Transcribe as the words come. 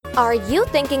Are you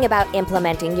thinking about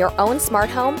implementing your own smart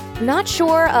home? Not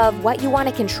sure of what you want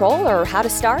to control or how to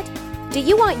start? Do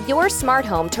you want your smart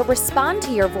home to respond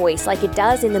to your voice like it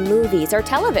does in the movies or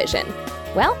television?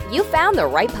 Well, you found the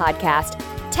right podcast,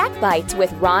 Tech Bites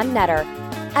with Ron Nutter.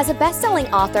 As a best-selling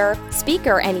author,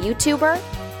 speaker, and YouTuber,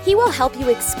 he will help you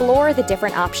explore the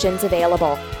different options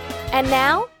available. And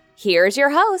now, here's your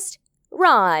host,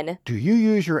 Ron. Do you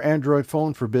use your Android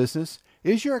phone for business?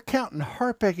 Is your accountant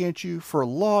harping at you for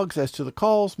logs as to the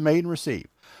calls made and received?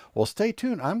 Well, stay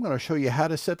tuned. I'm going to show you how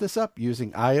to set this up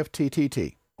using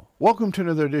IFTTT. Welcome to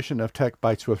another edition of Tech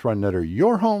Bites with Ron Nutter,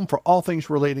 your home for all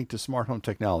things relating to smart home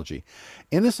technology.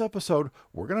 In this episode,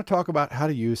 we're going to talk about how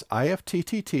to use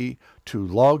IFTTT to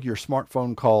log your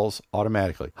smartphone calls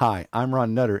automatically. Hi, I'm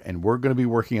Ron Nutter, and we're going to be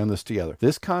working on this together.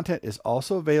 This content is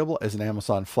also available as an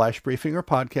Amazon flash briefing or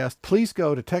podcast. Please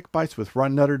go to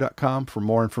techbiteswithronnutter.com for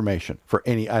more information. For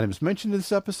any items mentioned in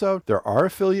this episode, there are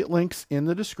affiliate links in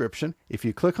the description. If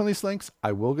you click on these links,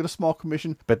 I will get a small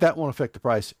commission, but that won't affect the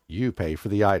price you pay for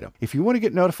the item. If you want to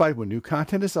get notified when new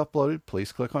content is uploaded,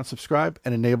 please click on subscribe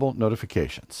and enable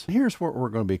notifications. Here's what we're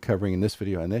going to be covering in this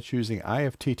video, and that's using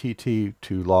IFTTT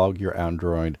to log your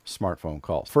Android smartphone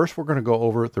calls. First, we're going to go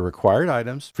over the required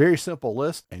items. Very simple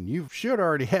list, and you should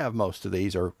already have most of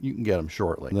these, or you can get them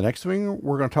shortly. The next thing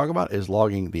we're going to talk about is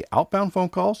logging the outbound phone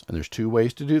calls, and there's two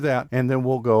ways to do that. And then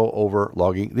we'll go over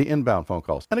logging the inbound phone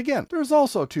calls. And again, there's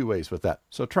also two ways with that.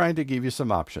 So trying to give you some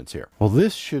options here. Well,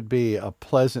 this should be a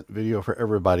pleasant video for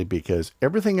everybody because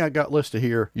everything I got listed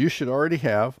here, you should already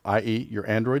have, i.e. your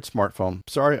Android smartphone.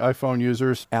 Sorry, iPhone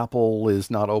users, Apple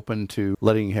is not open to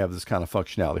letting you have this kind of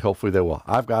functionality. Hopefully they will.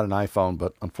 I've got an iPhone,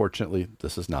 but unfortunately,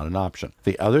 this is not an option.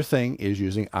 The other thing is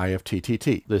using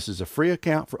IFTTT. This is a free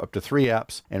account for up to 3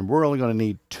 apps, and we're only going to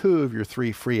need 2 of your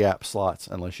 3 free app slots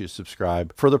unless you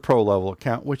subscribe for the pro level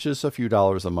account, which is a few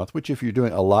dollars a month, which if you're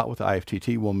doing a lot with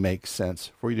IFTTT will make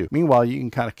sense for you to do. Meanwhile, you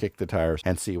can kind of kick the tires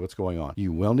and see what's going on.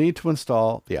 You will need to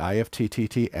install the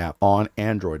IFTTT app on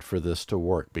Android for this to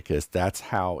work because that's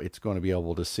how it's going to be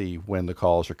able to see when the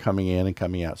calls are coming in and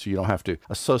coming out. So you don't have to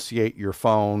associate your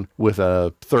phone with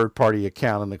a third-party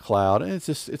account in the cloud, and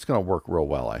it's going to work real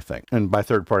well, I think. And by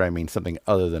third-party, I mean something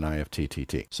other than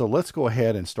IFTTT. So let's go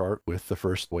ahead and start with the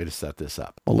first way to set this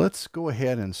up. Well, let's go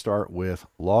ahead and start with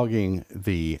logging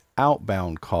the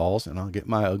outbound calls, and I'll get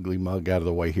my ugly mug out of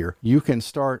the way here. You can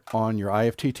start on your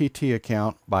IFTTT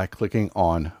account by clicking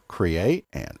on Create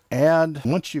and Add.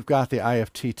 Once you've got the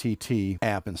IFTTT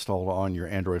app installed on your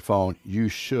Android phone, you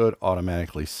should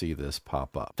automatically see this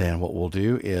pop up. Then what we'll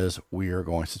do is we are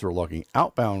going, since we're logging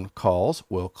outbound calls,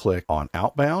 we'll click on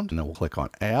Outbound, and then we'll click on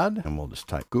Add, and we'll just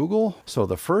type Google. So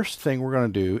the first thing we're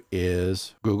going to do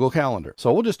is Google Calendar.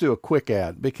 So we'll just do a quick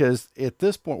ad because at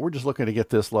this point, we're just looking to get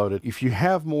this loaded. If you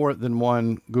have more than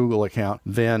one Google account,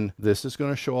 then this is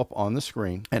going to show up on the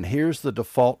screen. And here's the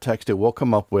default text it will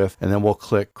come up with, and then we'll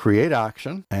click Create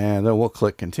Action, and then we'll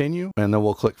click Continue, and then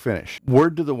we'll click Finish.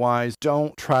 Word to the wise,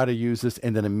 don't try to use this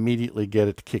and then immediately get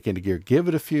it to kick into gear. Give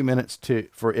it a few minutes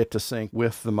for it to sync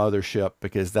with the mothership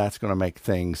because that's going to make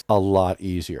things a lot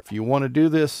easier. If you want to do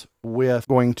this with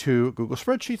going to Google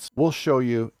Spreadsheets, we'll show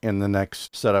you in the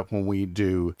next setup when we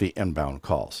do the inbound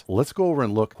calls. Let's go over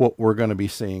and look what we're going to be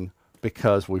seeing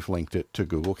because we've linked it to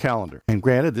Google Calendar. And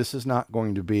granted, this is not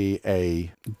going to be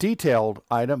a detailed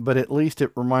item, but at least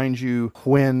it reminds you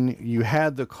when you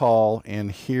had the call,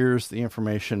 and here's the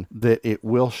information that it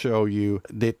will show you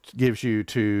that gives you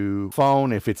to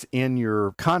phone. If it's in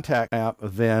your contact app,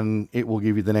 then it will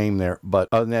give you the name there. But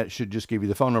other than that, it should just give you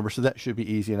the phone number. So that should be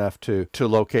easy enough to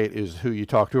locate is who you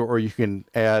talk to, or you can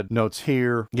add notes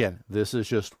here. Again, this is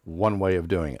just one way of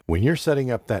doing it. When you're setting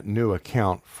up that new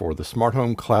account for the smart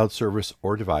home cloud service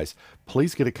or device,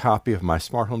 please get a copy of my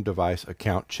smart home device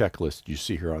account checklist you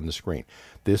see here on the screen.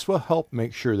 This will help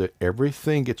make sure that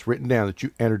everything gets written down that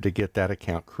you entered to get that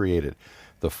account created.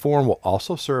 The form will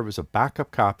also serve as a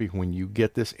backup copy when you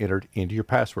get this entered into your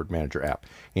password manager app.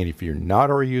 And if you're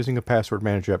not already using a password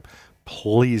manager app,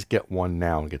 please get one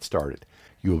now and get started.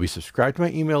 You will be subscribed to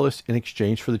my email list in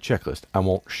exchange for the checklist. I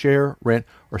won't share, rent,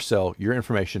 or sell your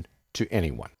information to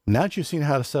anyone. Now that you've seen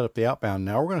how to set up the outbound,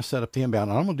 now we're going to set up the inbound.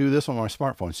 And I'm going to do this on my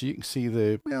smartphone so you can see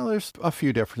there's a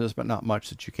few differences, but not much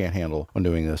that you can't handle when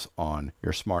doing this on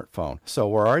your smartphone. So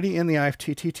we're already in the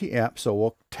IFTTT app, so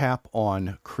we'll tap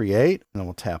on create, and then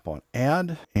we'll tap on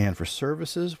add. And for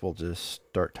services, we'll just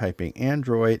start typing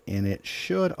Android, and it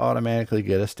should automatically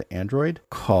get us to Android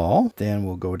call. Then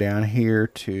we'll go down here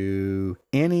to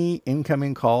any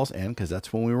incoming calls in, because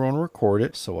that's when we want to record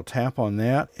it. So we'll tap on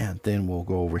that, and then we'll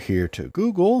go over here to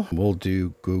Google. We'll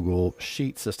do Google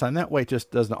Sheets this time. That way it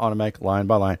just does an automatic line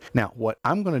by line. Now, what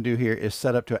I'm going to do here is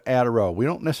set up to add a row. We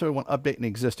don't necessarily want to update an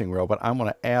existing row, but I'm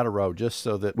going to add a row just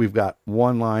so that we've got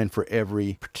one line for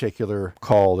every particular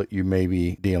call that you may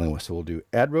be dealing with. So we'll do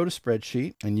add row to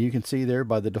spreadsheet, and you can see there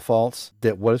by the defaults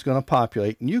that what is going to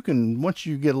populate. And you can, once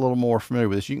you get a little more familiar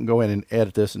with this, you can go in and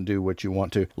edit this and do what you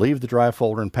want to. Leave the drive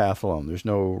folder and path alone. There's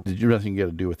nothing you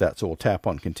got to do with that. So we'll tap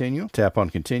on continue,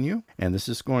 and this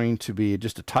is going to be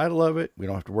just a title of it. We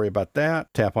don't have to worry about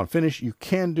that. Tap on finish. You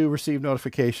can do receive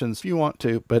notifications if you want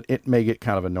to, but it may get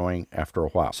kind of annoying after a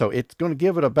while. So it's going to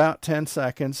give it about 10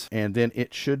 seconds, and then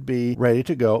it should be ready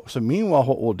to go. So meanwhile,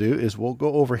 what we'll do is we'll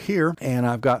go over here, and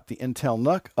I've got the Intel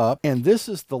NUC up, and this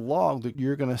is the log that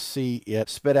you're going to see it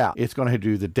spit out. It's going to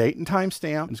do the date and time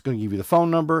stamp. It's going to give you the phone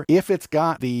number. If it's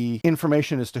got the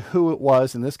information as to who it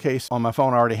was, in this case on my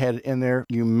phone I already had it in there,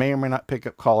 you may or may not pick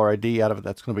up caller ID out of it.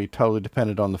 That's going to be totally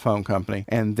dependent on the phone company.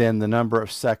 And then the number of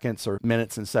seconds or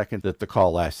minutes and seconds that the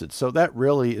call lasted. So that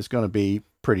really is going to be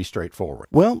pretty straightforward.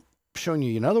 Well, showing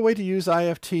you another way to use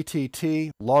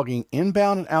IFTTT, logging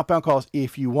inbound and outbound calls.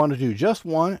 If you want to do just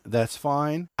one, that's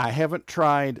fine. I haven't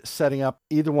tried setting up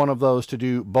either one of those to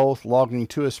do both logging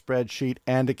to a spreadsheet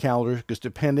and a calendar, because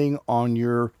depending on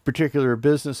your particular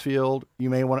business field, you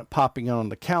may want it popping on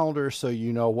the calendar so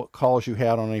you know what calls you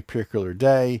had on a particular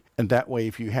day. And that way,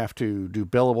 if you have to do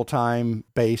billable time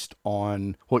based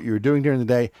on what you're doing during the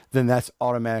day, then that's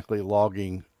automatically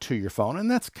logging to your phone.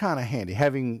 And that's kind of handy,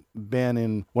 having been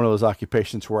in one of those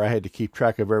occupations where I had to keep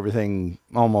track of everything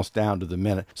almost down to the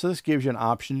minute. So this gives you an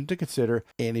option to consider.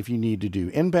 And if you need to do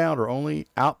inbound or only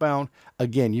outbound,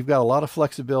 again, you've got a lot of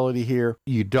flexibility here.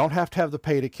 You don't have to have the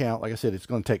paid account. Like I said, it's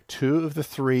going to take 2 of the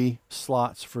 3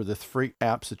 slots for the 3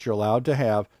 apps that you're allowed to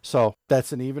have. So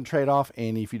that's an even trade-off.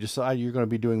 And if you decide you're going to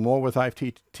be doing more with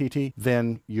IFTTT,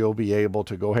 then you'll be able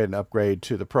to go ahead and upgrade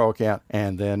to the pro account.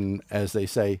 And then, as they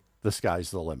say, the sky's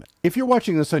the limit. If you're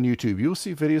watching this on YouTube, you'll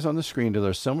see videos on the screen that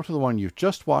are similar to the one you've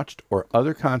just watched, or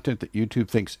other content that YouTube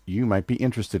thinks you might be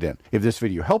interested in. If this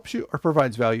video helps you or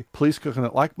provides value, please click on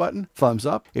that like button, thumbs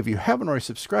up. If you haven't already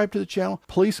subscribed to the channel,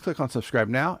 please click on subscribe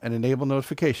now and enable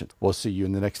notifications. We'll see you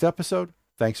in the next episode.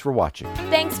 Thanks for watching.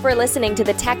 Thanks for listening to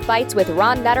the Tech Bites with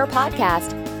Ron Nutter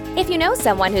podcast. If you know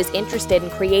someone who's interested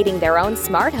in creating their own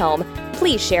smart home,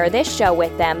 please share this show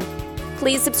with them.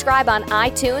 Please subscribe on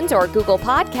iTunes or Google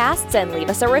Podcasts and leave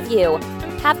us a review.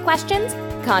 Have questions?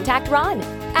 Contact Ron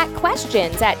at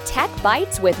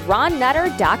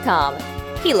questions@techbiteswithronnutter.com.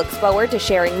 He looks forward to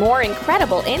sharing more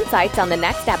incredible insights on the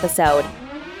next episode.